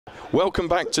Welcome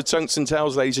back to Tungsten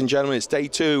Tales, ladies and gentlemen. It's day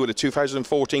 2 of the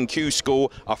 2014 Q Score,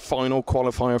 our final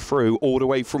qualifier through, all the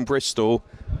way from Bristol.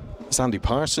 It's Andy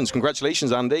Parsons.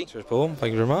 Congratulations, Andy. Cheers, Paul.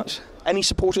 Thank you very much. Any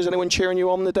supporters, anyone cheering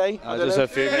you on the day? Just a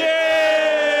few. Yay!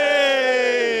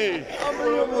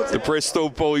 The Bristol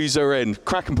boys are in.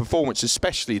 Cracking performance,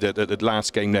 especially the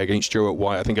last game there against Stuart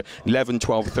White. I think 11,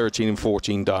 12, 13 and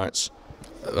 14 darts.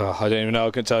 I don't even know.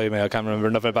 I couldn't tell you, mate. I can't remember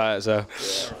nothing about it. So.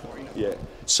 Yeah.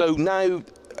 So now,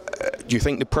 do you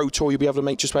think the Pro Tour you'll be able to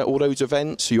make just about all those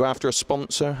events? Are you after a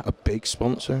sponsor, a big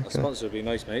sponsor? A sponsor would be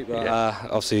nice, mate. But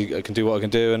obviously, I can do what I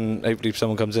can do, and hopefully, if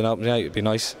someone comes in and helps me out, it'd be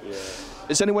nice. Yeah.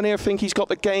 Does anyone here think he's got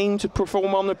the game to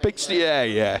perform on the big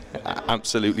stage? Yeah,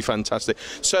 absolutely fantastic.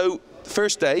 So,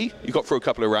 first day, you got through a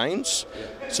couple of rounds.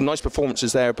 Some nice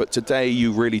performances there, but today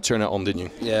you really turned it on, didn't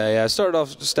you? Yeah. I started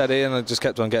off steady, and I just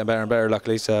kept on getting better and better,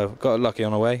 luckily. So, got lucky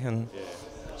on the way. And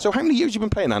so, how many years have you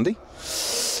been playing, Andy?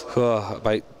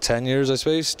 About 10 years, I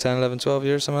suppose. 10, 11, 12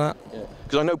 years, something like that.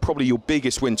 Because I know probably your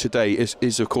biggest win today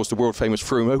is of course, the world-famous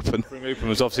Frome Open. Frome Open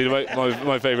was obviously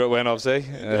my favourite win, obviously.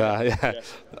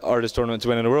 Hardest tournament to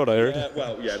win in the world, I heard.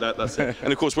 That's it.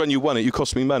 And of course, when you won it, you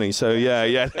cost me money, so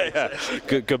yeah.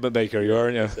 Good maker you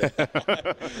are, aren't you?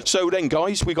 So then,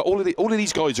 guys, we got all of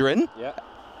these guys are in. Yeah.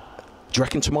 Do you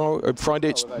reckon tomorrow or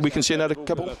Friday we can see another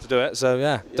couple? To do it, so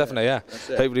definitely,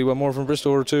 Hopefully one more from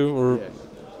Bristol or two, or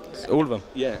all of them.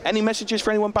 Yeah. Any messages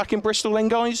for anyone back in Bristol then,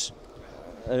 guys?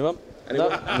 Anyone? No.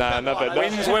 Nothing.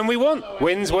 Wins when we want.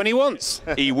 Wins when he wants.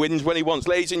 He wins when he wants.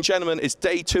 Ladies and gentlemen, it's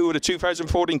day 2 of the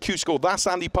 2014 Q Score. That's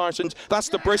Andy Parsons. That's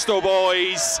the Bristol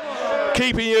boys.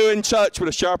 Keeping you in touch with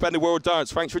a sharp end of world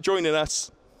darts. Thanks for joining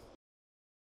us.